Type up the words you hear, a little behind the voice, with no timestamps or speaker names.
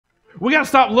We got to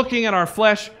stop looking at our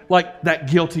flesh like that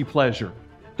guilty pleasure.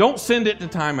 Don't send it to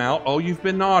timeout. Oh, you've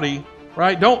been naughty,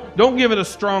 right? Don't give it a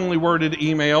strongly worded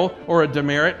email or a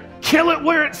demerit. Kill it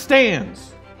where it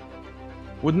stands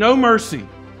with no mercy,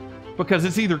 because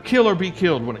it's either kill or be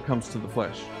killed when it comes to the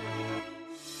flesh.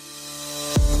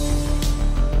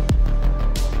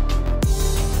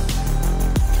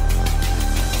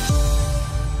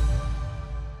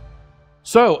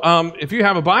 So, if you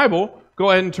have a Bible, go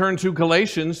ahead and turn to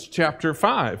Galatians chapter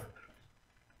 5.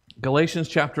 Galatians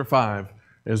chapter 5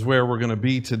 is where we're going to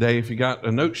be today. If you got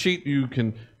a note sheet, you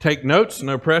can take notes,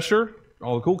 no pressure.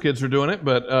 All the cool kids are doing it,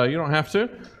 but you don't have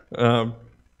to.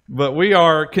 But we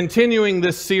are continuing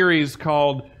this series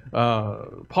called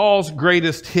Paul's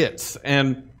Greatest Hits.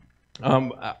 And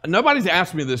nobody's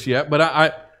asked me this yet, but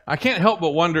I can't help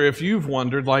but wonder if you've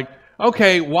wondered, like,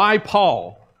 okay, why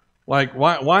Paul? Like,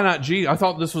 why not Jesus? I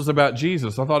thought this was about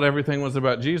Jesus. I thought everything was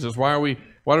about Jesus. Why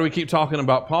do we keep talking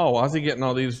about Paul? Why is he getting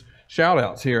all these shout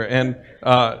outs here? And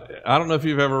I don't know if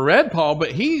you've ever read Paul,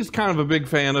 but he's kind of a big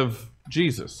fan of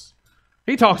Jesus.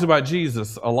 He talks about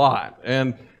Jesus a lot.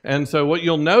 And so what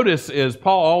you'll notice is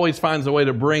Paul always finds a way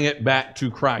to bring it back to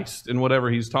Christ in whatever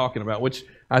he's talking about, which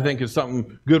I think is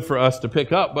something good for us to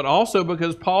pick up, but also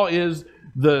because Paul is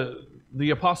the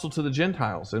apostle to the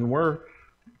Gentiles, and we're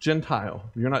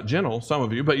Gentile. You're not gentle, some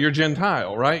of you, but you're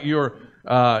Gentile, right? You're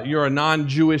a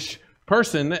non-Jewish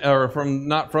person, or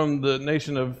not from the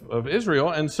nation of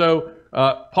Israel. And so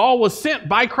Paul was sent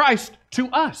by Christ to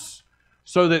us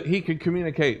so that he could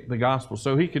communicate the gospel,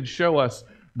 so he could show us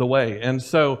the way, and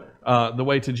so the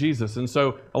way to Jesus. And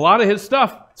so a lot of his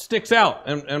stuff sticks out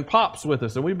and pops with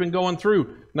us. And we've been going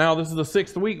through, now this is the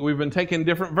 6th week, we've been taking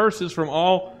different verses from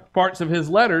all parts of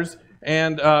his letters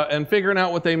and figuring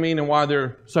out what they mean and why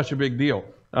they're such a big deal.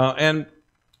 And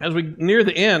as we near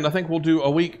the end, I think we'll do a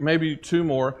week, maybe 2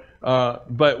 more,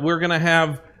 but we're going to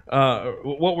have,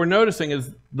 what we're noticing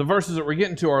is the verses that we're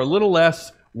getting to are a little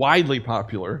less widely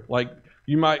popular. Like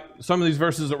some of these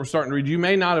verses that we're starting to read, you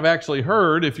may not have actually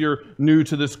heard if you're new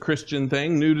to this Christian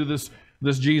thing, new to this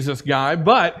Jesus guy,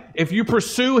 but if you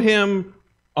pursue him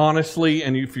honestly,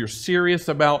 and if you're serious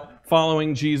about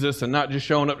following Jesus and not just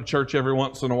showing up to church every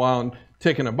once in a while and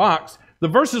ticking a box, the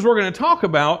verses we're going to talk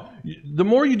about, the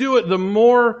more you do it, the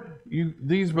more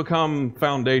these become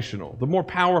foundational, the more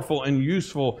powerful and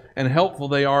useful and helpful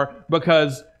they are,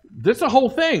 because this is a whole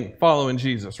thing, following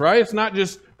Jesus, right? It's not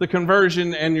just the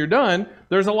conversion and you're done.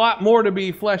 There's a lot more to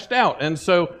be fleshed out. And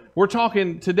so we're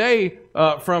talking today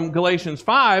from Galatians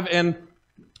 5, and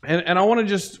I want to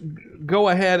just go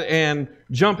ahead and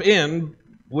jump in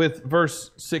with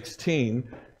verse 16.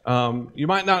 You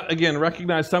might not, again,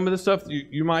 recognize some of this stuff.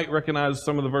 You might recognize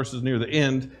some of the verses near the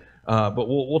end, but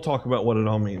we'll talk about what it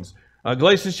all means.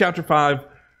 Galatians chapter 5,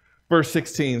 verse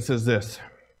 16 says this: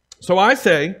 "So I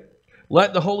say,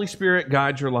 let the Holy Spirit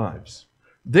guide your lives.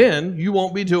 Then you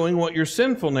won't be doing what your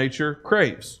sinful nature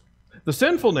craves. The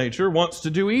sinful nature wants to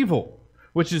do evil,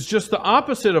 which is just the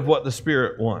opposite of what the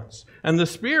Spirit wants. And the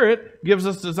Spirit gives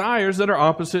us desires that are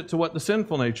opposite to what the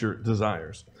sinful nature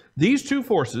desires. These two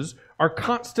forces are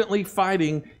constantly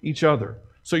fighting each other.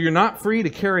 So you're not free to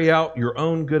carry out your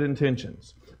own good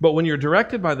intentions. But when you're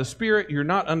directed by the Spirit, you're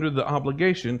not under the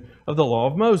obligation of the law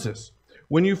of Moses.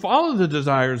 When you follow the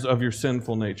desires of your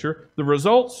sinful nature, the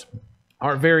results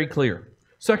are very clear: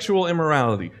 sexual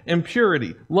immorality,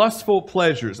 impurity, lustful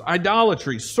pleasures,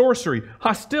 idolatry, sorcery,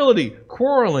 hostility,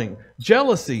 quarreling,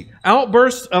 jealousy,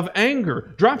 outbursts of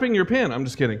anger." Dropping your pen. I'm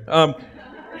just kidding.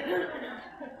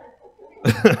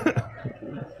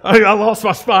 I lost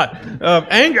my spot.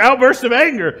 Anger, outbursts of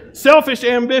anger, selfish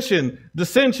ambition,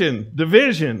 dissension,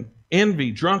 division,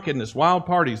 envy, drunkenness, wild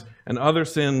parties, and other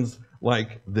sins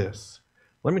like this.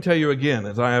 Let me tell you again,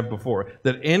 as I have before,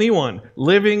 that anyone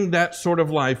living that sort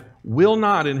of life will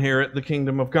not inherit the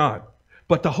kingdom of God.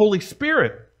 But the Holy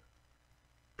Spirit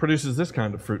produces this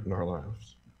kind of fruit in our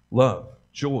lives: love,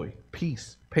 joy,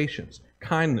 peace, patience,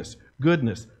 kindness,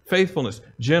 goodness, faithfulness,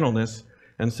 gentleness,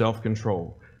 and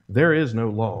self-control. There is no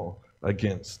law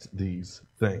against these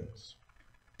things.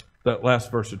 That last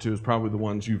verse or two is probably the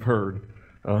ones you've heard.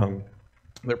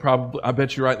 They're probably, I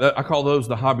bet you're right. I call those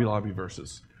the Hobby Lobby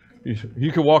verses.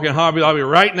 You could walk in Hobby Lobby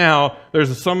right now.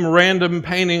 There's some random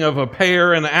painting of a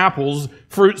pear and apples,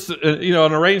 fruits, an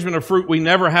arrangement of fruit we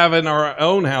never have in our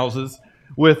own houses,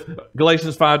 with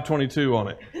Galatians 5:22 on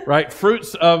it, right?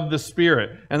 Fruits of the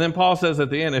Spirit. And then Paul says at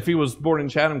the end, if he was born in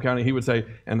Chatham County, he would say,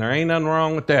 and there ain't nothing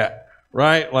wrong with that,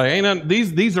 right? Like, ain't nothing,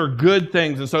 these are good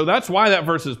things. And so that's why that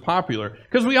verse is popular,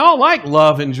 because we all like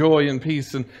love and joy and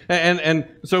peace. And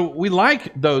so we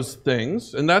like those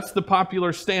things. And that's the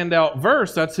popular standout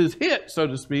verse. That's his hit, so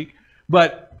to speak.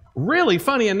 But really,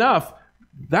 funny enough,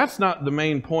 that's not the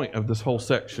main point of this whole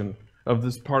section, of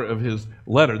this part of his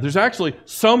letter. There's actually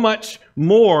so much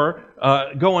more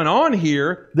going on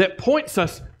here that points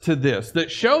us to this,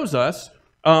 that shows us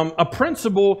a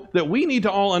principle that we need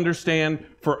to all understand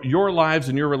for your lives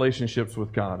and your relationships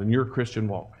with God and your Christian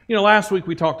walk. You know, last week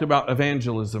we talked about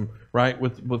evangelism, right?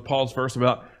 With Paul's verse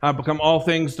about, I've become all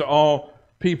things to all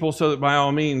people so that by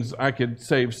all means I could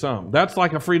save some. That's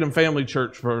like a Freedom Family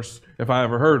Church verse, if I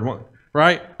ever heard one,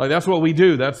 right? Like that's what we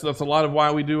do. That's a lot of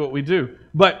why we do what we do.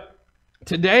 But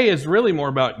today is really more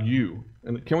about you.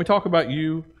 And can we talk about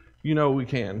you? You know we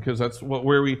can, because that's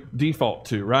where we default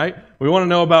to, right? We want to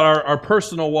know about our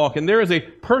personal walk. And there is a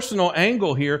personal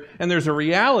angle here, and there's a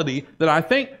reality that I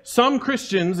think some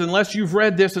Christians, unless you've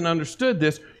read this and understood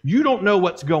this, you don't know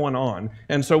what's going on.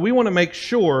 And so we want to make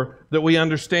sure that we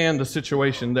understand the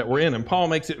situation that we're in. And Paul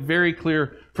makes it very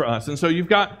clear for us. And so you've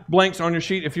got blanks on your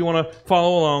sheet if you want to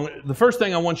follow along. The first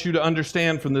thing I want you to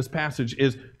understand from this passage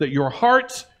is that your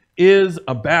heart is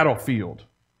a battlefield.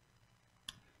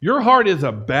 Your heart is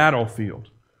a battlefield.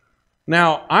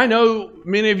 Now, I know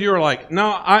many of you are like,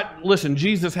 no, listen,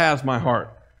 Jesus has my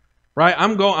heart, right?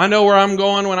 I know where I'm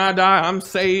going when I die. I'm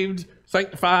saved,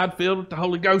 sanctified, filled with the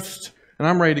Holy Ghost, and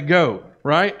I'm ready to go,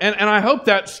 right? And I hope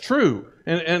that's true.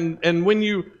 And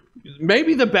when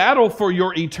maybe the battle for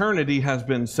your eternity has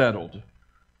been settled,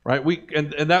 right?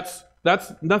 And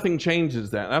that's nothing changes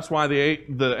that. That's why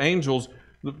the angels,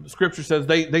 the Scripture says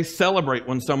they celebrate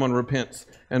when someone repents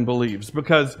and believes,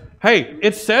 because, hey,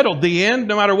 it's settled. The end,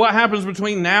 no matter what happens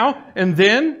between now and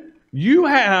then, you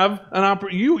have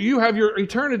you have your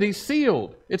eternity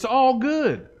sealed. It's all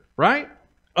good, right?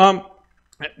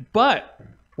 But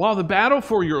while the battle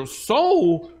for your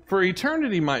soul for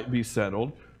eternity might be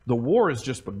settled, the war has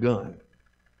just begun,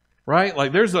 right?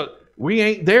 Like we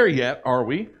ain't there yet, are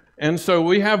we? And so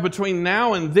we have between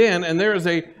now and then, and there is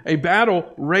a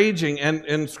battle raging.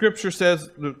 And Scripture says,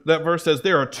 that verse says,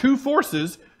 there are two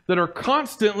forces that are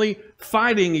constantly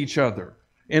fighting each other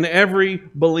in every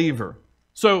believer.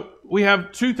 So we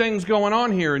have two things going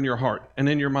on here in your heart and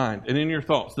in your mind and in your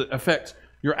thoughts that affect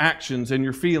your actions and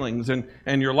your feelings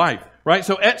and your life, right?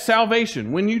 So at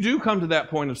salvation, when you do come to that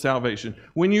point of salvation,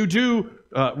 when you do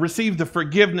receive the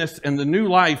forgiveness and the new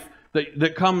life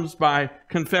that comes by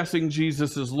confessing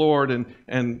Jesus as Lord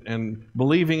and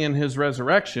believing in His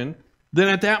resurrection, then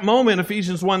at that moment,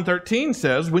 Ephesians 1:13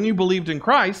 says, when you believed in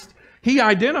Christ, He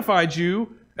identified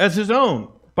you as His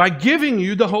own by giving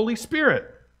you the Holy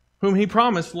Spirit, whom He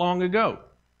promised long ago.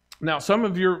 Now, some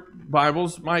of your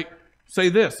Bibles might say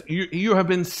this, you have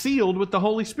been sealed with the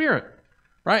Holy Spirit,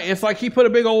 right? It's like He put a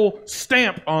big old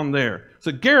stamp on there.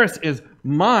 So Gareth is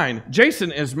mine.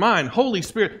 Jason is mine. Holy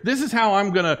Spirit. This is how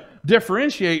I'm going to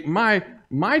differentiate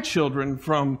my children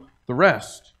from the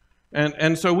rest.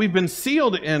 And so we've been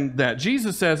sealed in that.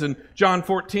 Jesus says in John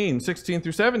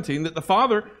 14:16-17, that the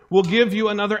Father will give you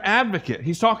another advocate.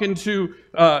 He's talking to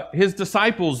His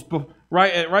disciples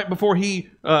right before He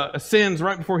ascends,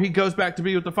 right before He goes back to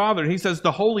be with the Father. And He says,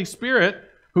 the Holy Spirit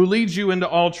who leads you into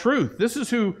all truth. This is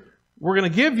who we're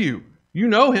going to give you. You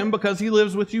know Him because He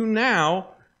lives with you now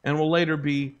and will later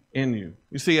be in you.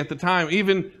 You see, at the time,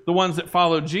 even the ones that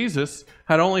followed Jesus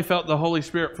had only felt the Holy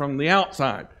Spirit from the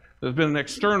outside. There's been an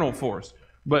external force.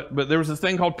 But there was this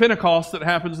thing called Pentecost that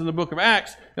happens in the book of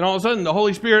Acts, and all of a sudden the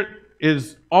Holy Spirit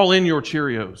is all in your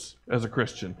Cheerios as a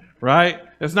Christian, right?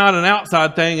 It's not an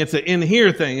outside thing, it's an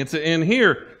in-here thing. It's an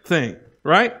in-here thing,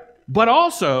 right? But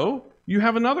also, you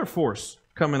have another force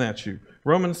coming at you.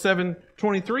 Romans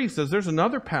 7:23 says, there's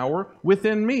another power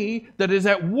within me that is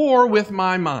at war with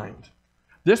my mind.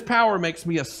 This power makes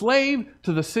me a slave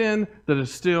to the sin that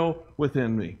is still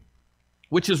within me.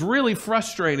 Which is really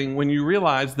frustrating when you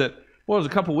realize that, well, it was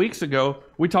a couple weeks ago,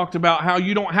 we talked about how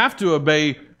you don't have to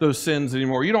obey those sins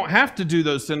anymore. You don't have to do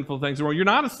those sinful things anymore. You're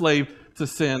not a slave to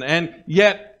sin. And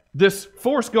yet, this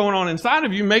force going on inside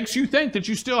of you makes you think that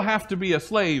you still have to be a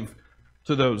slave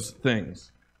to those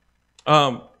things.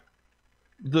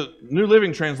 The New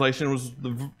Living Translation was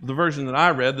the version that I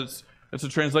read. It's a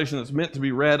translation that's meant to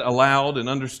be read aloud and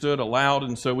understood aloud,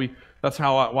 and so that's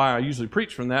why I usually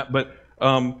preach from that. But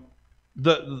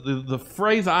the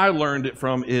phrase I learned it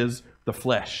from is the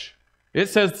flesh. It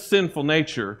says sinful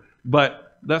nature,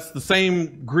 but that's the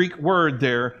same Greek word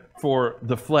there for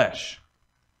the flesh.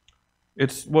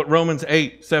 It's what Romans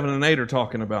 8:7 and 8 are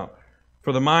talking about.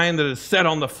 For the mind that is set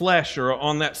on the flesh or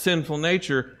on that sinful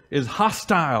nature is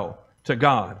hostile to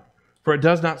God, for it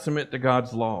does not submit to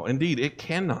God's law. Indeed, it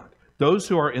cannot. Those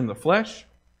who are in the flesh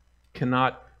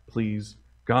cannot please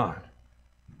God.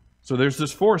 So there's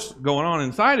this force going on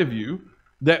inside of you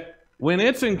that when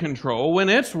it's in control, when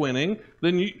it's winning,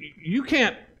 then you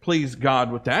can't please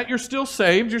God with that. You're still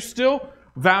saved. You're still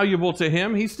valuable to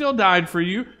Him. He still died for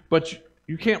you, but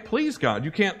you can't please God.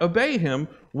 You can't obey Him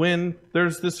when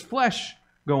there's this flesh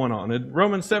going on. And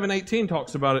Romans 7:18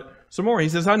 talks about it some more. He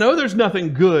says, I know there's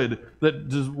nothing good that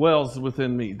dwells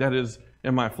within me, that is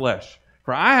in my flesh.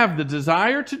 For I have the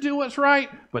desire to do what's right,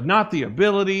 but not the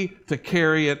ability to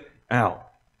carry it out.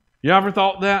 You ever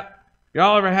thought that?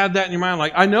 Y'all ever had that in your mind?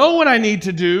 Like, I know what I need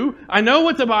to do. I know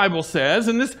what the Bible says.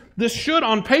 And this should,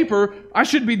 on paper, I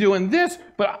should be doing this.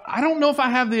 But I don't know if I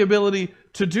have the ability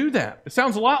to do that. It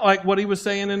sounds a lot like what he was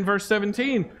saying in verse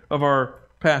 17 of our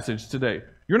passage today.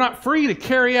 You're not free to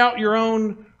carry out your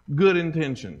own good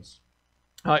intentions.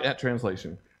 I like that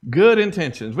translation. Good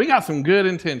intentions. We got some good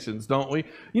intentions, don't we?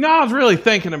 You know, I was really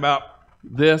thinking about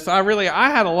this. I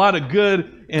had a lot of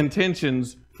good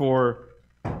intentions for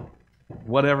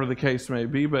whatever the case may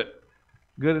be, but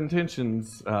good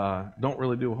intentions don't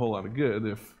really do a whole lot of good,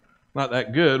 if not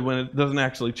that good, when it doesn't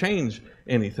actually change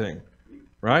anything,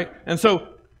 right? And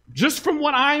so, just from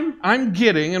what I'm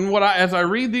getting, and as I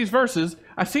read these verses,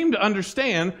 I seem to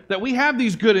understand that we have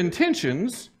these good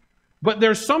intentions, but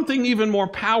there's something even more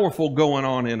powerful going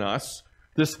on in us,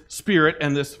 this spirit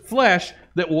and this flesh,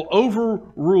 that will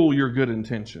overrule your good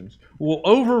intentions, will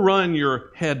overrun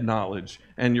your head knowledge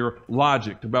and your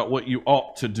logic about what you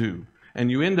ought to do.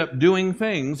 And you end up doing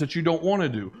things that you don't want to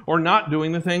do, or not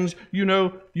doing the things you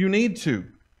know you need to.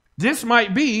 This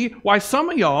might be why some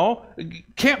of y'all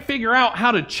can't figure out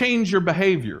how to change your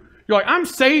behavior. You're like, I'm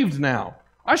saved now.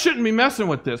 I shouldn't be messing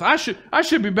with this. I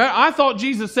should be better. I thought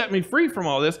Jesus set me free from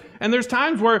all this. And there's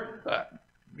times where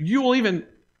you will even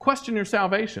question your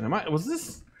salvation.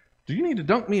 Do you need to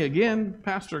dunk me again,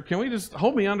 Pastor? Can we just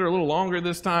hold me under a little longer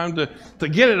this time to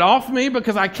get it off me?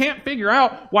 Because I can't figure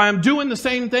out why I'm doing the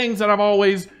same things that I've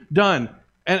always done.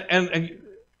 And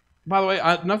by the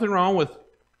way, nothing wrong with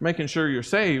making sure you're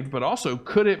saved, but also,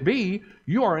 could it be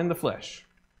you are in the flesh?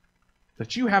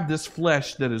 That you have this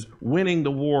flesh that is winning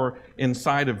the war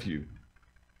inside of you.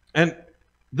 And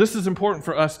this is important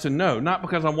for us to know, not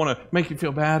because I want to make you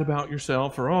feel bad about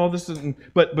yourself or, this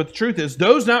isn't, but the truth is,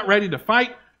 those not ready to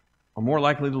fight are more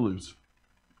likely to lose.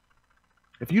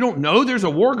 If you don't know there's a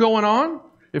war going on,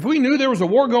 if we knew there was a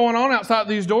war going on outside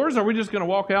these doors, are we just going to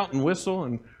walk out and whistle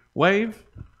and wave?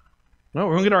 No,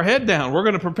 we're going to get our head down. We're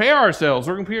going to prepare ourselves.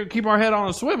 We're going to keep our head on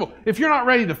a swivel. If you're not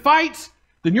ready to fight,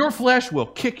 then your flesh will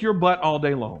kick your butt all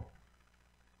day long.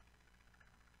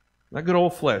 That good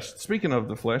old flesh. Speaking of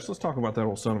the flesh, let's talk about that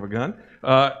old son of a gun.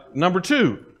 Number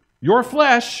 2, your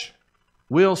flesh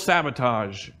will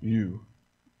sabotage you.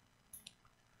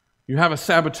 You have a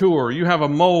saboteur. You have a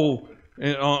mole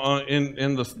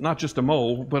in the, not just a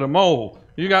mole, but a mole.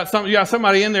 You got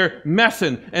somebody in there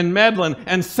messing and meddling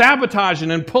and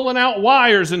sabotaging and pulling out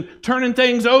wires and turning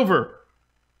things over.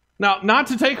 Now, not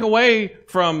to take away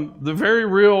from the very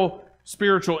real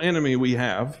spiritual enemy we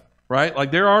have, right?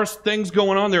 Like, there are things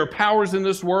going on. There are powers in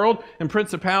this world and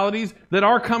principalities that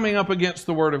are coming up against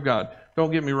the Word of God.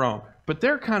 Don't get me wrong. But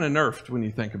they're kind of nerfed when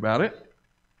you think about it,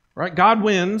 right? God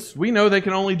wins. We know they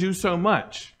can only do so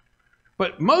much.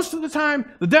 But most of the time,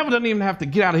 the devil doesn't even have to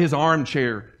get out of his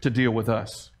armchair to deal with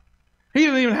us. He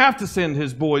doesn't even have to send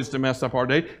his boys to mess up our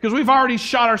day, because we've already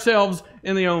shot ourselves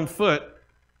in the own foot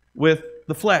with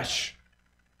the flesh.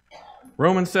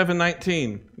 Romans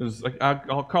 7:19 is,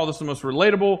 I'll call this the most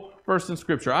relatable verse in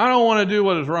Scripture. I don't want to do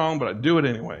what is wrong, but I do it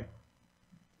anyway.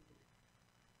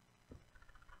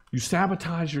 You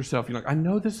sabotage yourself. You're like, I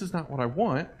know this is not what I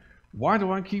want. Why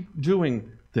do I keep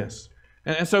doing this?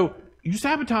 And so you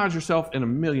sabotage yourself in a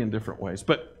million different ways.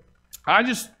 But I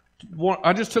just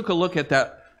took a look at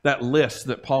that list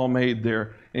that Paul made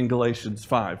there in Galatians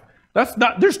 5.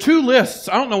 There's 2 lists.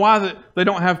 I don't know why they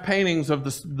don't have paintings of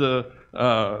the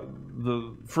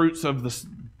fruits of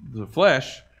the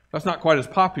flesh. That's not quite as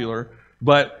popular,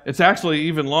 but it's actually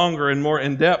even longer and more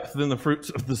in depth than the fruits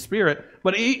of the Spirit.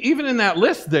 But even in that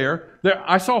list there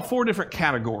I saw 4 different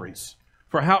categories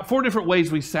for 4 different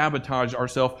ways we sabotage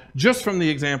ourselves, just from the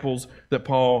examples that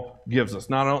Paul gives us,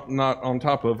 not on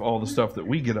top of all the stuff that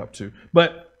we get up to.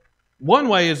 But one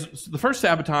way is, the first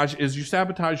sabotage is you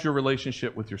sabotage your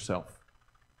relationship with yourself.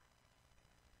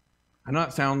 I know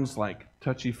it sounds like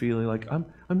touchy-feely, like I'm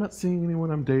not seeing anyone,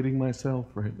 I'm dating myself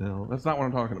right now. That's not what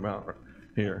I'm talking about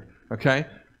here, okay?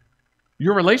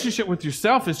 Your relationship with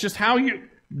yourself is just how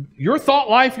your thought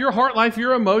life, your heart life,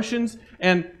 your emotions,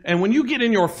 and when you get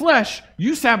in your flesh,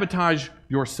 you sabotage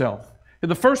yourself. And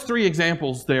the first 3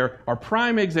 examples there are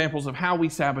prime examples of how we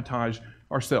sabotage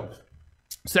ourselves.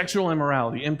 Sexual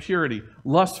immorality, impurity,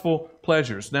 lustful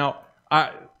pleasures. Now,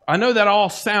 I know that all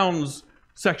sounds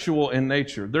sexual in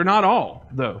nature. They're not all,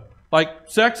 though. Like,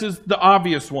 sex is the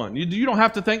obvious one. You don't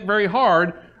have to think very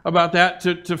hard about that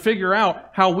to figure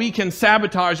out how we can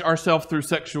sabotage ourselves through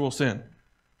sexual sin,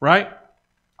 right?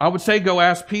 I would say go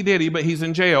ask P. Diddy, but he's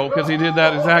in jail because he did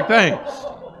that exact thing,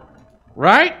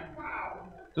 right?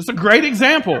 Just a great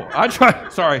example.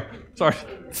 Sorry.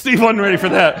 Steve wasn't ready for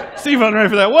that.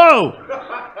 Whoa!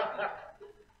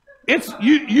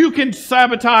 You can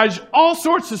sabotage all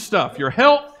sorts of stuff. Your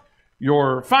health,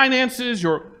 your finances,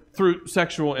 through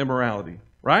sexual immorality,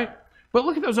 right? But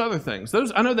look at those other things.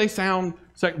 I know they sound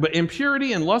but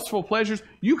impurity and lustful pleasures,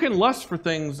 you can lust for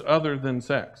things other than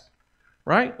sex,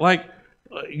 right? Like,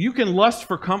 you can lust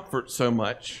for comfort so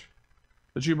much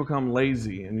that you become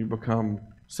lazy and you become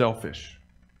selfish,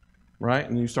 right?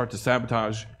 And you start to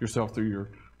sabotage yourself through your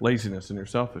laziness and your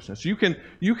selfishness. You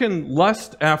can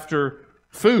lust after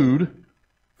food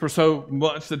for so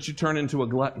much that you turn into a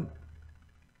glutton,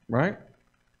 right?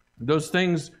 Those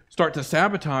things start to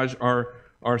sabotage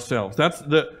ourselves. That's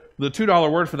the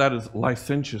 $2 word for that is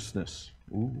licentiousness.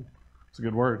 Ooh, it's a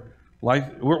good word.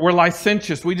 We're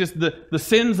licentious. We just the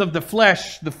sins of the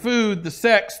flesh, the food, the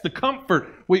sex, the comfort.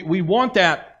 We want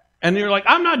that, and you're like,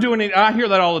 I'm not doing it. I hear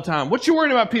that all the time. What you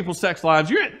worried about people's sex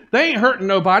lives? They ain't hurting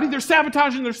nobody. They're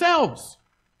sabotaging themselves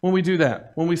when we do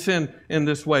that. When we sin in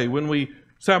this way, when we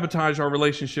sabotage our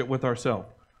relationship with ourselves.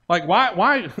 Like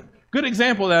why? Good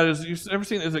example of that is, you've ever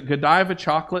seen, is it Godiva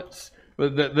chocolates?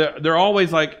 They're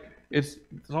always like, it's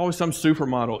always some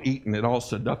supermodel eating it all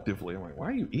seductively. I'm like, why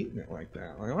are you eating it like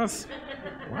that? Like,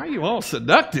 why are you all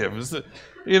seductive?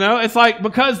 It's like,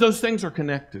 because those things are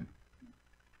connected,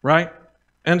 right?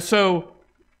 And so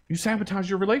you sabotage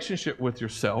your relationship with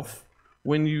yourself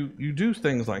when you do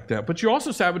things like that. But you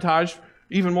also sabotage,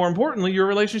 even more importantly, your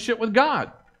relationship with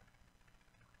God.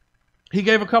 He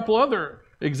gave a couple other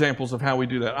examples of how we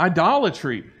do that.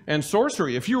 Idolatry and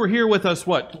sorcery. If you were here with us,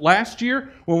 last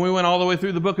year when we went all the way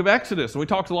through the book of Exodus, and we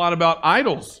talked a lot about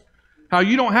idols, how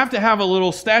you don't have to have a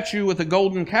little statue with a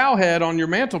golden cow head on your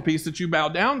mantelpiece that you bow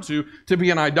down to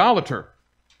be an idolater.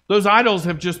 Those idols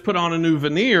have just put on a new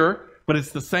veneer, but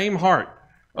it's the same heart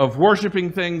of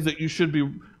worshiping things that you should be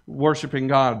worshiping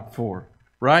God for,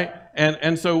 right?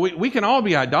 And so we can all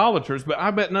be idolaters, but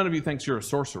I bet none of you thinks you're a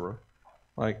sorcerer.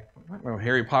 Like, I don't know,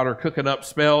 Harry Potter cooking up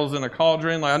spells in a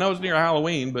cauldron. Like, I know it's near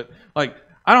Halloween, but like,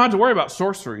 I don't have to worry about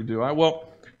sorcery, do I? Well,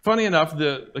 funny enough,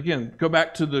 again, go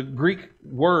back to the Greek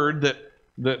word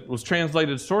that was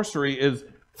translated sorcery is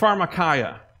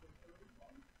pharmakia.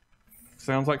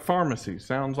 Sounds like pharmacy.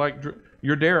 Sounds like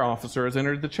your DARE officer has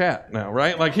entered the chat now,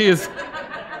 right? Like, he is.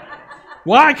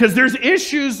 Why? Because there's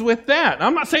issues with that.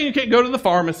 I'm not saying you can't go to the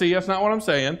pharmacy. That's not what I'm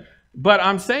saying. But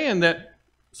I'm saying that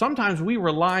sometimes we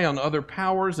rely on other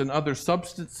powers and other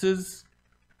substances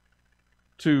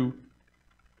to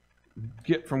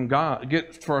get for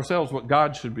ourselves what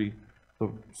God should be the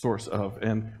source of.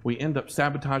 And we end up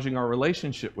sabotaging our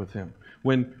relationship with Him.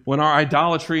 When our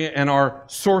idolatry and our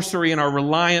sorcery and our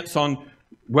reliance on,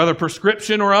 whether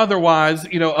prescription or otherwise,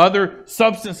 other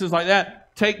substances like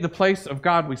that, take the place of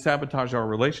God, we sabotage our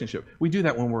relationship. We do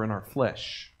that when we're in our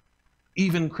flesh.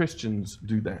 Even Christians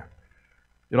do that.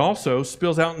 It also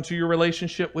spills out into your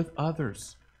relationship with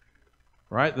others,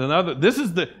 right? All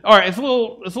right, it's a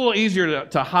little easier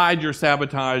to hide your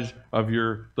sabotage of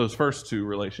those first two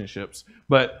relationships.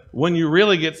 But when you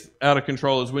really get out of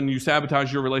control is when you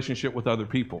sabotage your relationship with other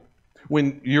people.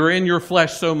 When you're in your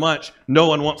flesh so much, no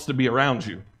one wants to be around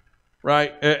you,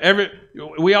 right?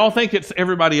 We all think it's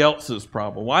everybody else's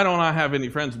problem. Why don't I have any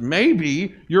friends?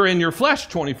 Maybe you're in your flesh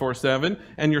 24/7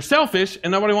 and you're selfish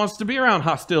and nobody wants to be around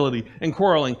hostility and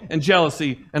quarreling and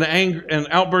jealousy and anger and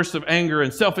outbursts of anger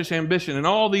and selfish ambition and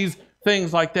all these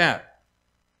things like that.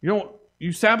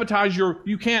 You sabotage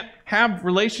you can't have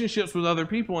relationships with other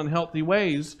people in healthy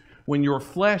ways when your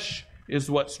flesh is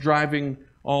what's driving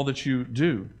all that you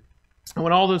do. And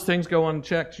when all those things go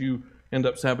unchecked, you end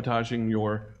up sabotaging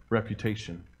your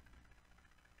reputation.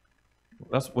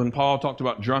 That's when Paul talked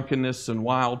about drunkenness and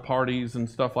wild parties and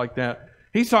stuff like that.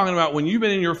 He's talking about when you've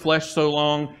been in your flesh so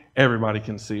long, everybody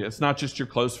can see it. It's not just your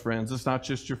close friends. It's not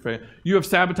just your family. You have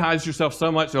sabotaged yourself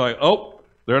so much, they're like, oh,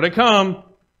 there they come.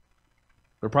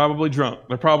 They're probably drunk.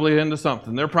 They're probably into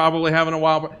something. They're probably having a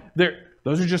wild party.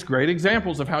 Those are just great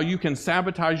examples of how you can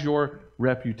sabotage your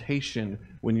reputation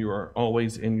when you are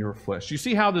always in your flesh. You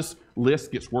see how this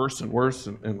list gets worse and worse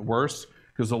and worse?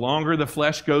 Because the longer the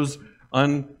flesh goes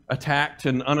unattacked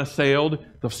and unassailed,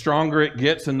 the stronger it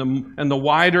gets and the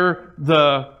wider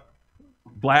the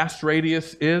blast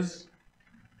radius is.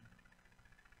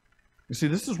 You see,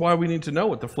 this is why we need to know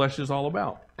what the flesh is all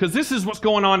about. Because this is what's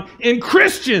going on in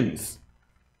Christians.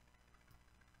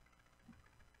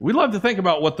 We love to think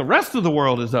about what the rest of the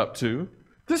world is up to.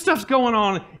 This stuff's going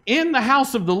on in the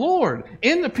house of the Lord,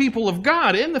 in the people of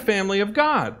God, in the family of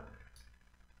God.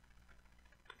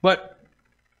 But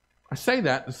I say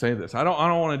that to say this. I don't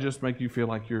want to just make you feel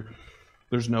like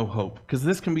there's no hope, because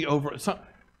this can be over.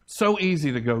 So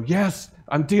easy to go, yes,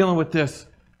 I'm dealing with this.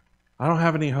 I don't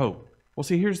have any hope. Well,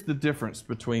 see, here's the difference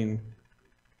between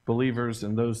believers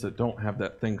and those that don't have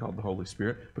that thing called the Holy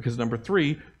Spirit. Because number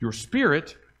 3, your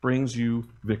spirit brings you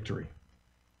victory.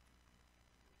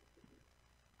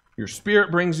 Your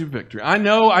spirit brings you victory. I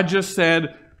know I just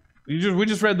said, we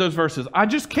just read those verses. I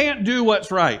just can't do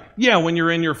what's right. Yeah, when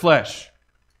you're in your flesh.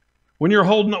 When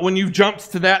you've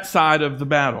jumped to that side of the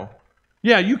battle.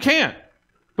 Yeah, you can't.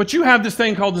 But you have this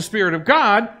thing called the Spirit of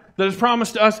God that has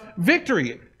promised us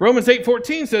victory. Romans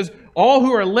 8:14 says, all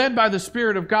who are led by the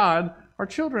Spirit of God are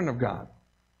children of God.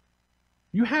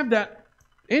 You have that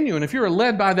in you. And if you're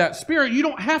led by that Spirit, you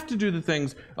don't have to do the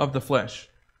things of the flesh.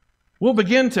 We'll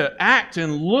begin to act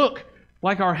and look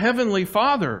like our Heavenly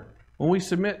Father when we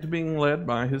submit to being led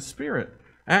by His Spirit.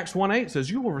 Acts 1:8 says,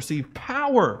 you will receive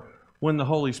power when the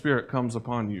Holy Spirit comes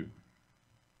upon you.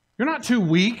 You're not too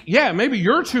weak. Yeah, maybe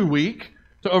you're too weak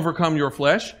to overcome your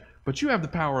flesh, but you have the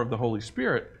power of the Holy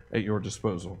Spirit at your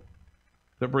disposal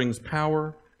that brings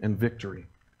power and victory.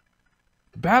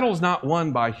 The battle is not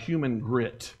won by human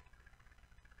grit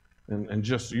and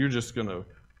you're just going to,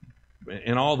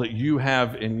 in all that you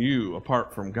have in you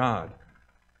apart from God.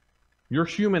 Your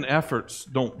human efforts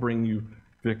don't bring you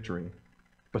victory,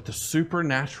 but the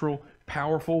supernatural,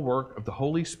 powerful work of the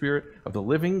Holy Spirit of the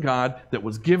living God that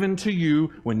was given to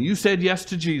you when you said yes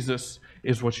to Jesus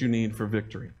is what you need for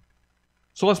victory.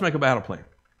 So let's make a battle plan.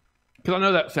 Because I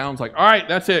know that sounds like, all right,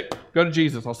 that's it. Go to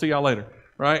Jesus. I'll see y'all later.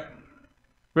 Right?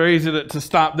 Very easy to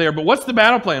stop there. But what's the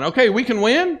battle plan? Okay, we can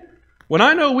win. When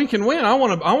I know we can win, I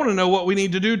want to know what we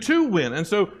need to do to win. And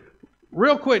so,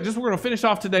 real quick, we're going to finish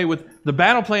off today with the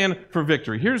battle plan for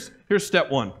victory. Here's step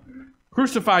 1.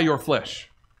 Crucify your flesh.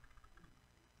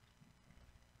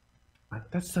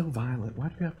 That's so violent. Why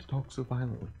do you have to talk so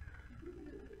violently?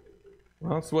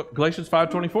 Well, that's what Galatians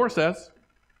 5:24 says.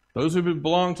 Those who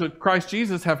belong to Christ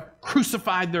Jesus have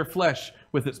crucified their flesh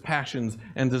with its passions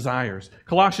and desires.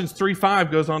 Colossians 3:5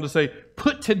 goes on to say,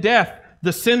 put to death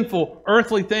the sinful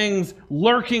earthly things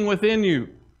lurking within you.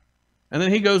 And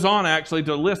then he goes on actually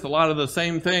to list a lot of the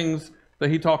same things that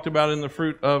he talked about in the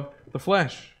fruit of the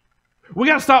flesh. We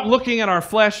got to stop looking at our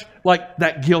flesh like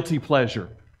that guilty pleasure.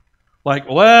 Like,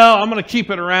 well, I'm going to keep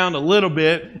it around a little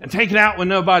bit and take it out when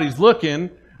nobody's looking.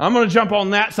 I'm going to jump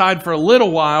on that side for a little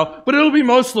while, but it'll be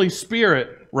mostly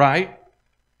spirit, right?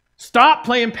 Stop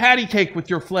playing patty cake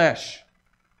with your flesh,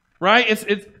 right?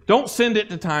 Don't send it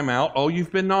to timeout. Oh,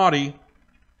 you've been naughty,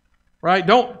 right?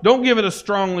 Don't give it a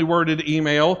strongly worded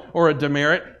email or a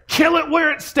demerit. Kill it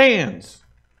where it stands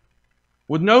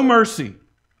with no mercy,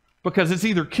 because it's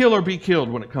either kill or be killed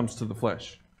when it comes to the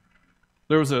flesh.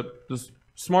 There was this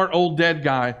smart old dead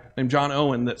guy named John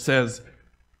Owen that says,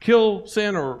 kill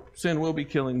sin or sin will be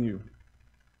killing you.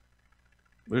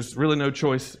 There's really no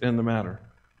choice in the matter.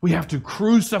 We have to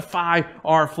crucify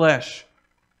our flesh.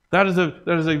 That is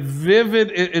a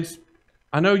vivid,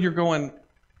 I know you're going,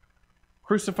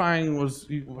 crucifying was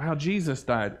how Jesus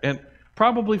died. And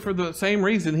probably for the same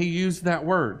reason he used that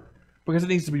word. Because it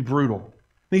needs to be brutal.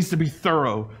 It needs to be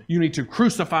thorough. You need to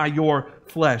crucify your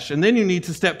flesh. And then you need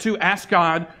to, step 2, ask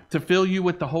God to fill you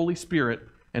with the Holy Spirit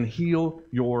and heal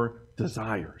your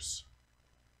desires.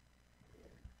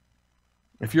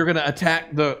 If you're going to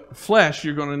attack the flesh,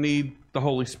 you're going to need the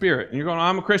Holy Spirit. And you're going,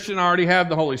 I'm a Christian, I already have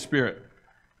the Holy Spirit.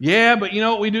 Yeah, but you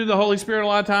know what we do to the Holy Spirit a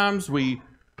lot of times? We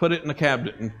put it in a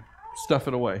cabinet and stuff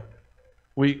it away.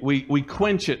 We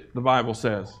quench it, the Bible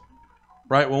says.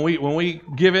 Right? When we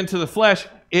give into the flesh,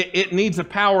 it needs a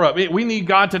power up. We need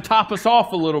God to top us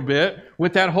off a little bit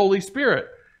with that Holy Spirit.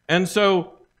 And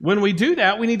so when we do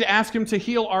that, we need to ask Him to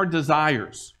heal our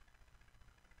desires.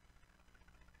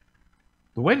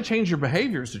 The way to change your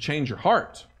behavior is to change your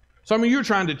heart. So, you're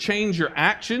trying to change your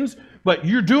actions, but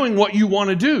you're doing what you want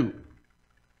to do.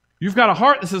 You've got a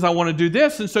heart that says, I want to do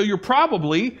this, and so you're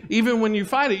probably, even when you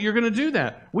fight it, you're going to do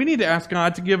that. We need to ask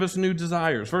God to give us new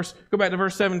desires. Go back to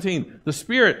verse 17. The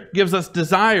Spirit gives us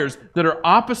desires that are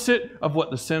opposite of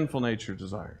what the sinful nature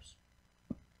desires.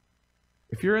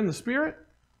 If you're in the Spirit,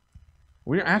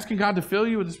 when you're asking God to fill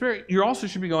you with the Spirit, you also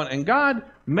should be going, and God,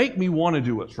 make me want to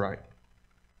do what's right.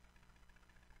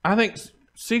 I think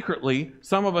secretly,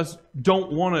 some of us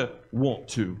don't want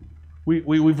to.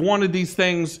 We've wanted these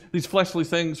things, these fleshly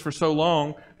things for so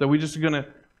long that we just are going to,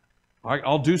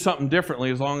 I'll do something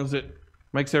differently as long as it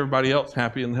makes everybody else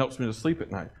happy and helps me to sleep at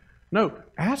night. No,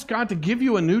 ask God to give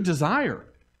you a new desire.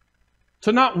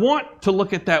 To not want to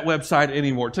look at that website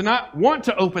anymore, to not want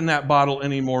to open that bottle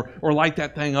anymore, or light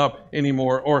that thing up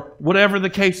anymore, or whatever the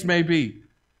case may be.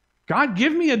 God,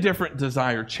 give me a different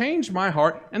desire. Change my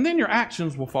heart, and then your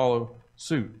actions will follow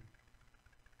suit.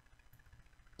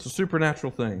 It's a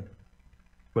supernatural thing,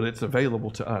 but it's available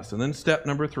to us. And then step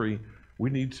number 3, we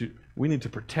need to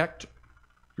protect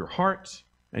your heart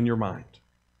and your mind.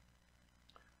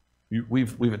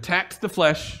 We've attacked the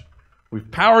flesh. We've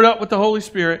powered up with the Holy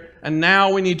Spirit, and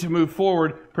now we need to move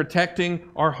forward protecting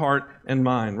our heart and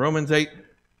mind. Romans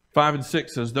 8:5-6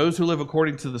 says, those who live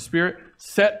according to the Spirit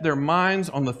set their minds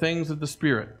on the things of the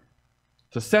Spirit.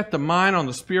 To set the mind on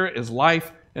the Spirit is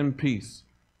life and peace.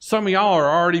 Some of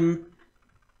y'all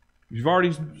you've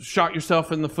already shot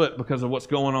yourself in the foot because of what's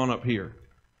going on up here.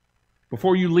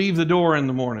 Before you leave the door in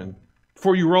the morning,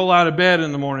 before you roll out of bed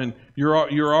in the morning, you're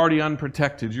already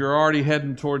unprotected. You're already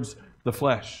heading towards the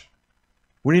flesh.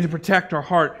 We need to protect our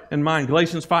heart and mind.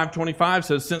 Galatians 5:25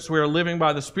 says, since we are living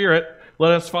by the Spirit,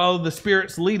 let us follow the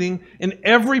Spirit's leading in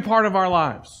every part of our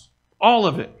lives. All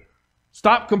of it.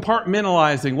 Stop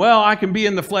compartmentalizing. Well, I can be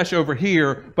in the flesh over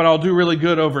here, but I'll do really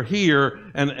good over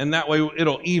here, and that way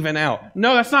it'll even out.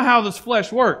 No, that's not how this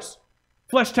flesh works.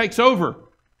 Flesh takes over.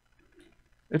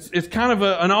 It's kind of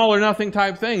an all or nothing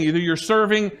type thing. Either you're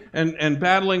serving and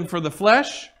battling for the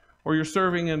flesh, or you're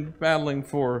serving and battling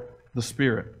for the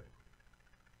Spirit.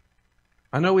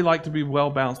 I know we like to be well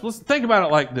balanced. Let's think about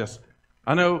it like this.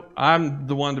 I know I'm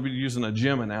the one to be using a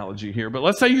gym analogy here, but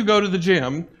let's say you go to the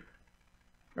gym,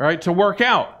 all right, to work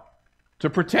out, to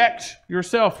protect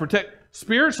yourself,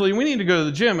 spiritually. We need to go to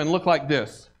the gym and look like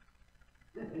this,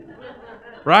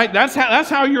 right? That's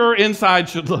how your inside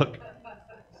should look,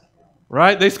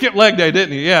 right? They skipped leg day,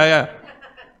 didn't you? Yeah.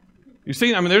 You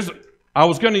see, I mean, I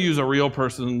was going to use a real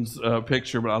person's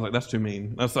picture, but I was like, that's too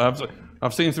mean.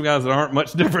 I've seen some guys that aren't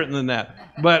much different than that.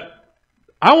 But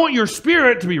I want your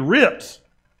spirit to be ripped,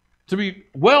 to be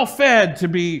well fed, to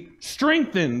be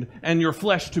strengthened, and your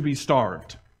flesh to be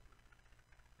starved.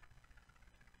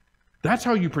 That's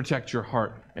how you protect your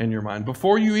heart and your mind.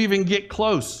 Before you even get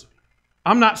close,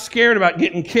 I'm not scared about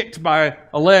getting kicked by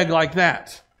a leg like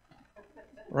that.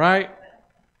 Right?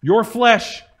 Your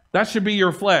flesh, that should be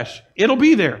your flesh. It'll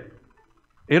be there.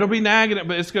 It'll be nagging,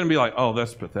 but it's going to be like, oh,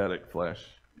 that's pathetic flesh.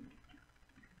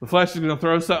 The flesh is going to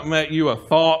throw something at you, a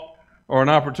thought or an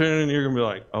opportunity, and you're going to be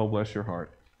like, oh, bless your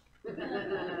heart.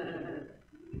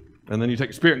 And then you take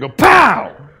the Spirit and go,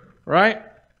 pow! Right?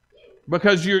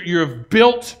 Because you have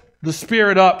built the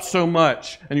Spirit up so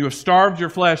much, and you have starved your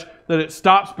flesh that it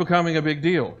stops becoming a big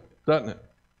deal, doesn't it?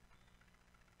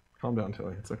 Calm down,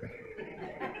 Tilly. It's okay.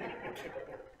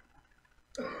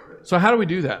 So how do we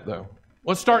do that, though?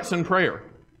 Well, it starts in prayer,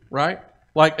 right?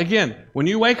 Like, again, when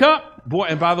you wake up, boy,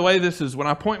 and by the way, this is when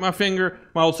I point my finger,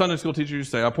 my old Sunday school teacher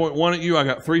used to say, I point one at you, I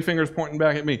got 3 fingers pointing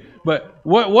back at me. But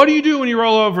what do you do when you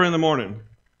roll over in the morning?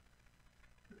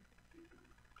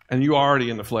 And you're already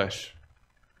in the flesh.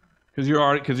 Because you're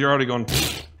already going,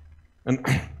 and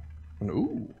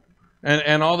ooh.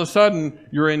 And all of a sudden,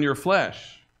 you're in your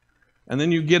flesh. And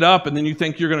then you get up, and then you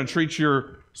think you're going to treat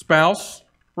your spouse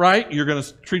right. You're going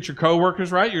to treat your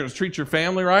coworkers right. You're going to treat your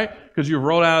family right because you've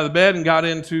rolled out of the bed and got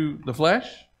into the flesh.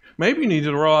 Maybe you need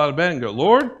to roll out of bed and go,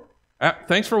 Lord,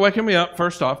 thanks for waking me up.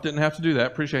 First off, didn't have to do that.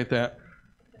 Appreciate that.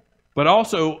 But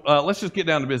also, let's just get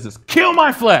down to business. Kill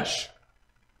my flesh.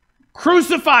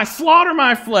 Crucify, slaughter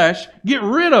my flesh. Get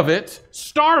rid of it.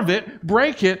 Starve it.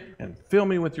 Break it. And fill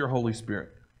me with your Holy Spirit.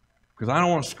 Because I don't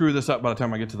want to screw this up by the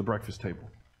time I get to the breakfast table.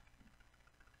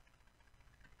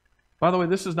 By the way,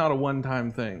 this is not a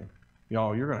one-time thing.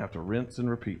 Y'all, you're going to have to rinse and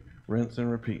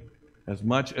repeat as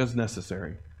much as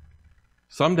necessary.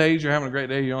 Some days you're having a great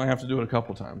day, you only have to do it a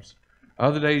couple times.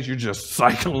 Other days you're just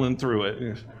cycling through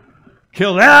it.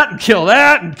 Kill that and kill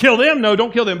that and kill them. No,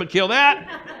 don't kill them, but kill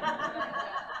that.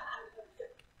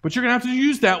 But you're going to have to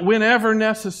use that whenever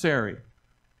necessary.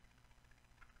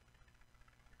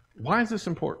 Why is this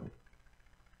important?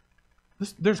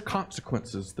 There's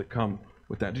consequences that come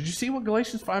with that. Did you see what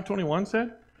Galatians 5:21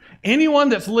 said? Anyone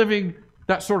that's living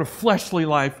that sort of fleshly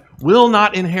life will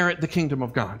not inherit the kingdom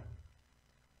of God.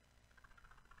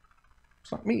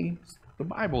 It's not me. It's the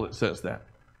Bible that says that.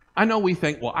 I know we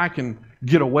think, well, I can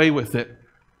get away with it.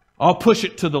 I'll push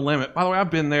it to the limit. By the way,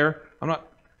 I've been there.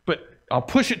 But I'll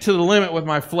push it to the limit with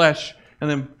my flesh and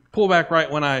then pull back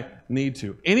right when I need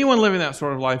to. Anyone living that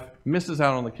sort of life misses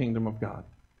out on the kingdom of God.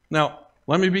 Now,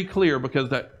 let me be clear because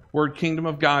that word kingdom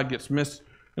of God gets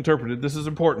misinterpreted. This is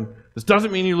important. This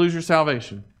doesn't mean you lose your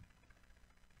salvation.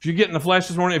 If you get in the flesh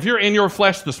this morning, if you're in your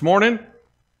flesh this morning,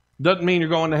 doesn't mean you're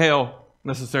going to hell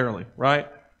necessarily, right?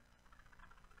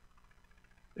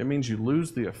 it means you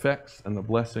lose the effects and the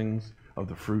blessings of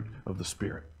the fruit of the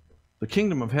Spirit. The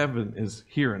kingdom of heaven is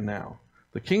here and now.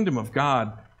 The kingdom of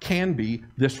God can be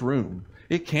this room.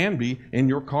 It can be in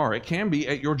your car. It can be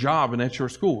at your job and at your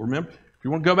school. Remember, if you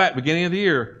want to go back, beginning of the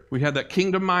year, we had that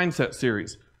Kingdom Mindset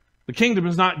series. The kingdom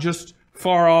is not just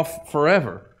far off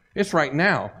forever. It's right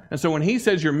now. And so when he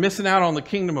says you're missing out on the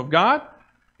kingdom of God,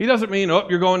 he doesn't mean, oh,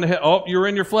 you're going to hell. Oh, you're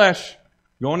in your flesh.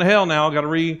 Going to hell now. Got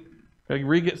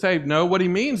to get saved. No, what he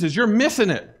means is you're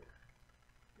missing it.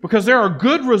 Because there are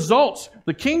good results.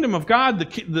 The kingdom of God,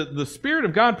 the Spirit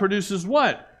of God produces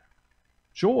what?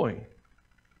 Joy,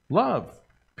 love,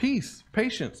 peace,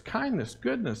 patience, kindness,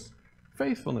 goodness,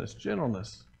 faithfulness,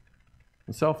 gentleness,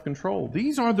 and self-control.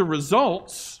 These are the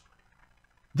results.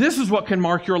 This is what can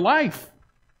mark your life.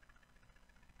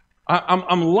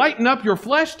 I'm lighting up your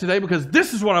flesh today because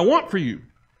this is what I want for you.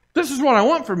 This is what I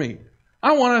want for me.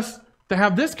 I want us to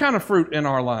have this kind of fruit in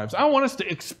our lives. I want us to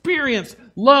experience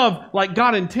love like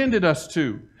God intended us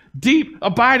to. Deep,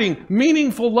 abiding,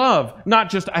 meaningful love. Not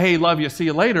just, hey, love you, see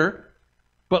you later.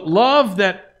 But love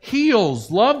that heals,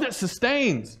 love that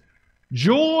sustains.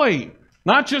 Joy,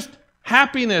 not just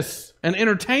happiness and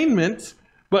entertainment,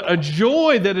 but a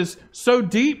joy that is so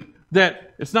deep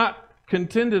that it's not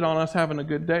contingent on us having a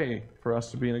good day for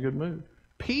us to be in a good mood.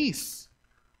 Peace.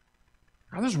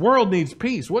 Now, this world needs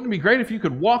peace. Wouldn't it be great if you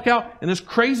could walk out in this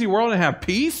crazy world and have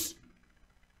peace?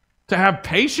 To have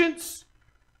patience?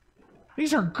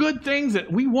 These are good things that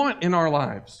we want in our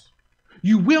lives.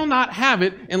 You will not have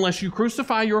it unless you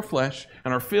crucify your flesh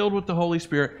and are filled with the Holy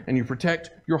Spirit and you protect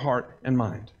your heart and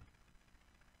mind.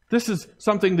 This is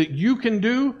something that you can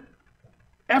do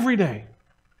every day.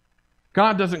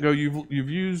 God doesn't go, you've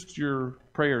used your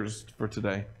prayers for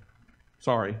today.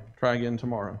 Sorry, try again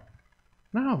tomorrow.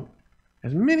 No.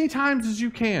 As many times as you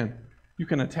can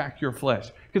attack your flesh.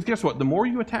 Because guess what? The more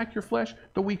you attack your flesh,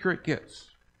 the weaker it gets.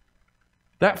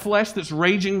 That flesh that's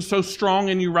raging so strong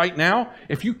in you right now,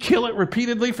 if you kill it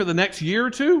repeatedly for the next year or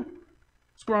two,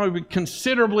 it's going to be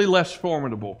considerably less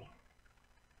formidable.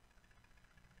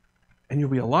 And you'll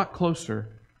be a lot closer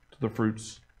to the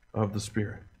fruits of the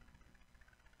Spirit.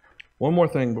 One more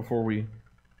thing before we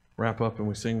wrap up and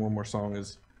we sing one more song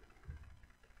is,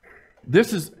 I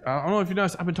don't know if you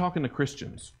noticed, I've been talking to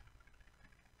Christians.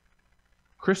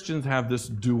 Christians have this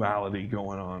duality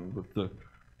going on with the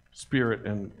spirit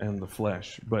and the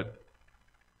flesh. But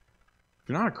if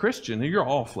you're not a Christian, you're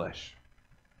all flesh.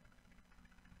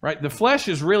 Right? The flesh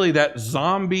is really that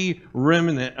zombie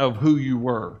remnant of who you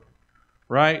were.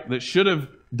 Right? That should have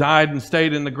died and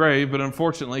stayed in the grave, but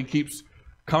unfortunately keeps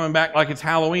coming back like it's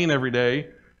Halloween every day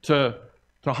to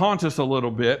haunt us a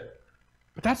little bit.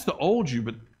 But that's the old you.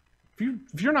 But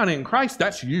if you're not in Christ,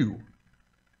 that's you.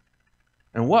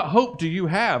 And what hope do you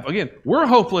have? Again, we're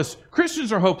hopeless.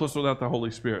 Christians are hopeless without the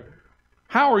Holy Spirit.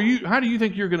 How do you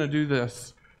think you're going to do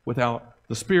this without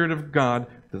the Spirit of God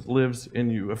that lives in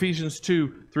you? Ephesians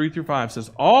 2:3-5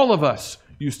 says, all of us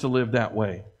used to live that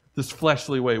way, this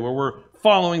fleshly way, where we're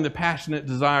following the passionate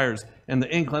desires and the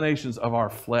inclinations of our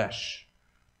flesh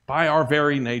by our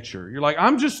very nature. You're like,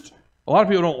 a lot of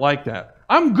people don't like that.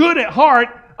 I'm good at heart.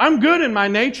 I'm good in my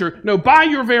nature. No, by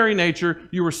your very nature,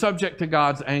 you were subject to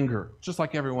God's anger, just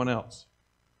like everyone else.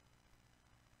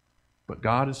 But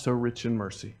God is so rich in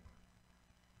mercy.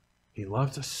 He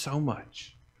loves us so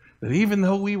much that even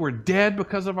though we were dead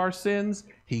because of our sins,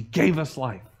 He gave us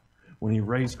life when He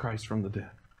raised Christ from the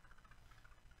dead.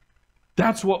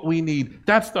 That's what we need.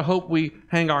 That's the hope we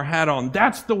hang our hat on.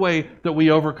 That's the way that we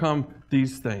overcome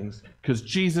these things, because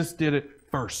Jesus did it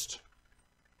first.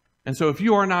 And so if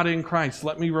you are not in Christ,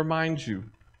 let me remind you,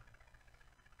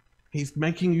 He's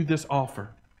making you this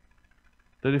offer.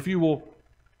 That if you will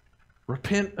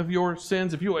repent of your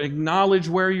sins, if you will acknowledge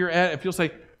where you're at, if you'll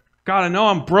say, God, I know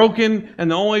I'm broken,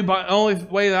 and the only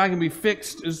way that I can be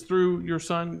fixed is through your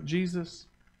Son, Jesus.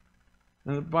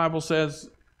 And the Bible says,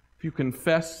 if you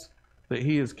confess that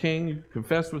He is King, you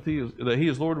confess that He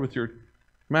is Lord with your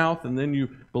mouth, and then you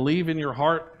believe in your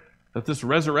heart that this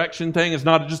resurrection thing is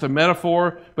not just a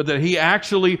metaphor, but that He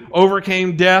actually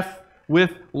overcame death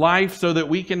with life so that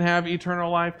we can have eternal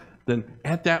life, then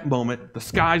at that moment, the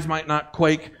skies might not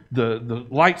quake, the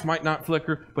lights might not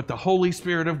flicker, but the Holy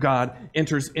Spirit of God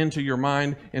enters into your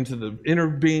mind, into the inner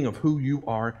being of who you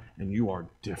are, and you are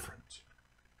different.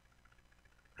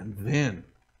 And then,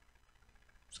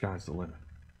 sky's the limit.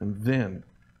 And then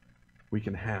we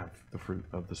can have the fruit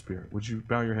of the Spirit. Would you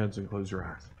bow your heads and close your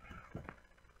eyes?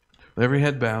 With every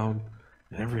head bowed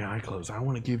and every eye closed, I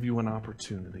want to give you an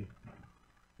opportunity.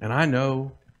 And I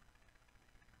know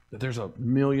that there's a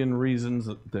million reasons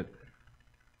that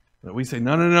we say,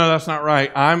 no, that's not right.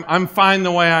 I'm fine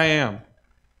the way I am.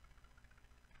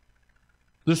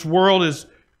 This world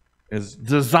is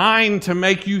designed to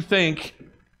make you think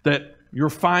that you're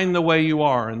fine the way you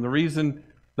are. And the reason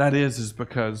that is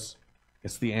because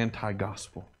it's the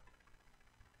anti-gospel.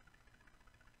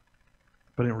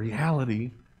 But in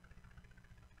reality,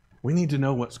 we need to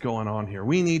know what's going on here.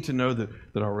 We need to know that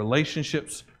our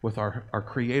relationships with our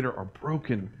Creator are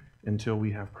broken until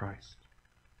we have Christ.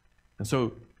 And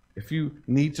so if you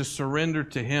need to surrender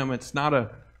to Him, it's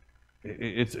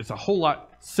a whole lot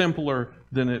simpler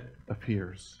than it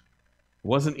appears. It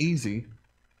wasn't easy.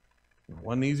 It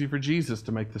wasn't easy for Jesus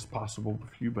to make this possible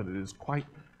for you, but it is quite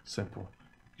simple.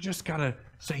 You just got to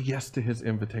say yes to His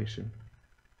invitation.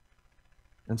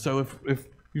 And so if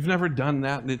you've never done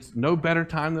that, and it's no better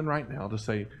time than right now to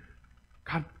say,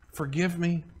 God, forgive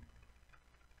me.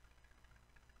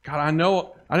 God, I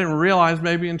know I didn't realize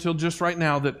maybe until just right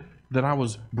now that I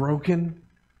was broken,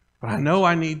 but I know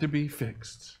I need to be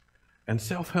fixed. And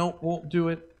self-help won't do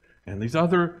it, and these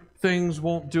other things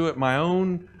won't do it. My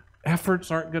own efforts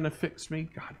aren't going to fix me.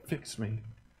 God, fix me.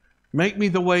 Make me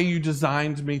the way you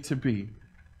designed me to be,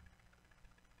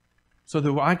 so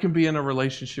that I can be in a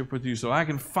relationship with you, so I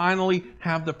can finally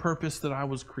have the purpose that I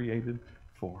was created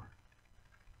for.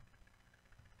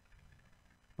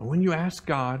 And when you ask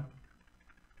God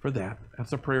for that,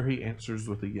 that's a prayer He answers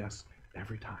with a yes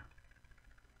every time.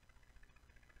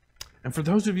 And for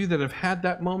those of you that have had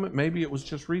that moment, maybe it was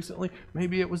just recently,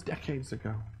 maybe it was decades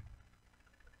ago.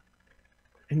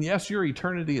 And yes, your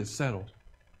eternity is settled.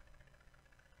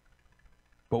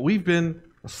 But we've been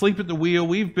asleep at the wheel.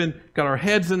 We've got our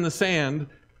heads in the sand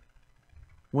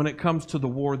when it comes to the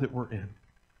war that we're in.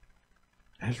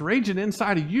 And it's raging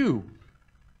inside of you.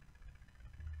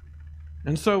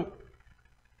 And so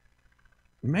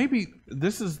maybe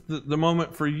this is the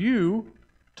moment for you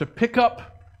to pick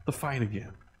up the fight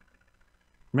again.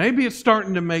 Maybe it's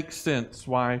starting to make sense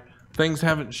why things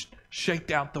haven't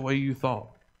shaked out the way you thought.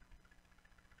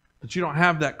 That you don't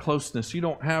have that closeness. You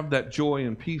don't have that joy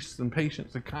and peace and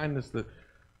patience and kindness that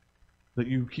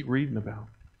you keep reading about.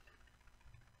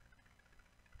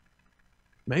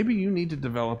 Maybe you need to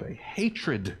develop a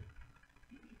hatred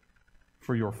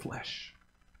for your flesh,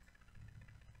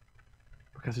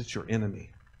 because it's your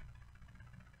enemy.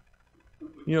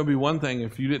 You know, it'd be one thing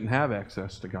if you didn't have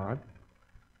access to God.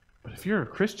 But if you're a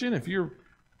Christian, if you're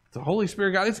the Holy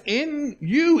Spirit God, it's in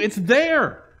you. It's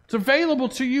there. It's available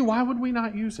to you. Why would we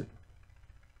not use it?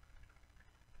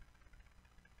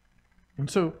 And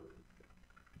so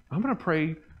I'm going to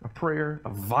pray a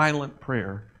violent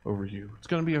prayer over you. It's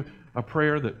going to be a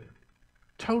prayer that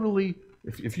totally,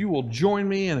 if you will join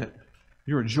me in it,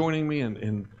 you're joining me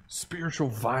in spiritual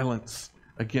violence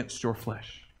against your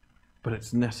flesh. But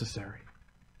it's necessary.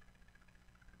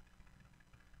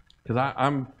 Because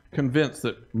I'm convinced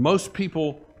that most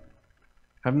people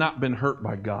have not been hurt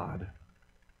by God.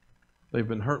 They've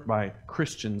been hurt by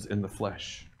Christians in the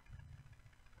flesh.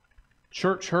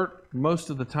 Church hurt most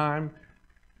of the time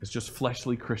is just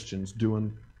fleshly Christians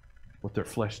doing what their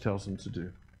flesh tells them to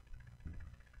do.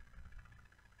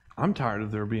 I'm tired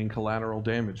of there being collateral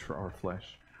damage for our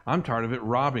flesh. I'm tired of it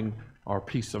robbing our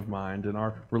peace of mind and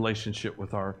our relationship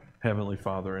with our Heavenly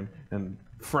Father and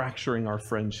fracturing our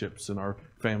friendships and our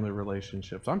family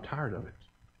relationships. I'm tired of it.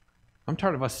 I'm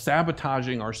tired of us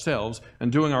sabotaging ourselves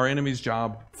and doing our enemy's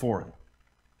job for him.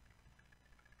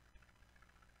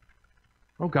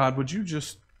 Oh God, would you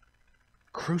just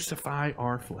crucify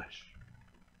our flesh?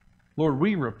 Lord,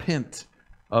 we repent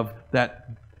of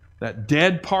that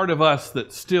dead part of us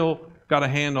that still got a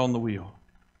hand on the wheel.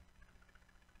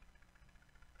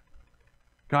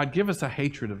 God, give us a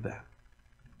hatred of that.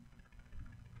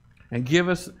 And give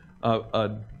us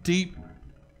a deep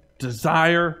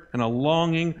desire and a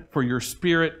longing for your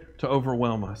Spirit to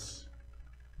overwhelm us.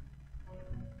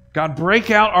 God, break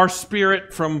out our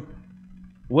spirit from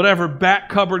whatever back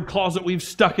cupboard closet we've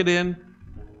stuck it in.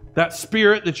 That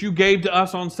Spirit that you gave to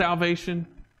us on salvation.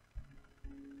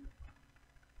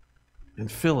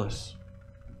 And fill us.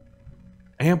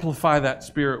 Amplify that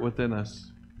Spirit within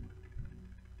us.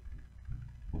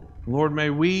 Lord, may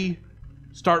we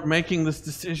start making this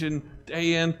decision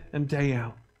day in and day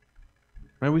out.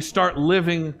 May we start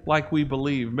living like we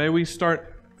believe. May we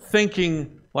start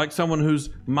thinking like someone whose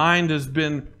mind has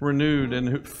been renewed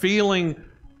and feeling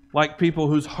like people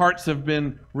whose hearts have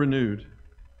been renewed.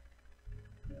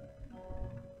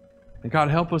 And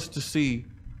God, help us to see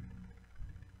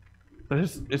that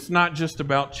it's not just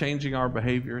about changing our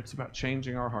behavior, it's about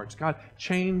changing our hearts. God,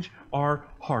 change our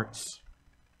hearts.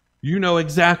 You know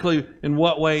exactly in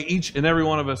what way each and every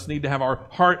one of us need to have our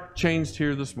heart changed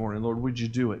here this morning. Lord, would you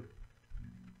do it?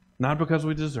 Not because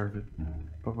we deserve it,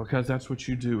 but because that's what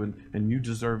you do, and you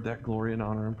deserve that glory and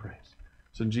honor and praise.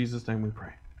 It's in Jesus' name we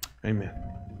pray. Amen.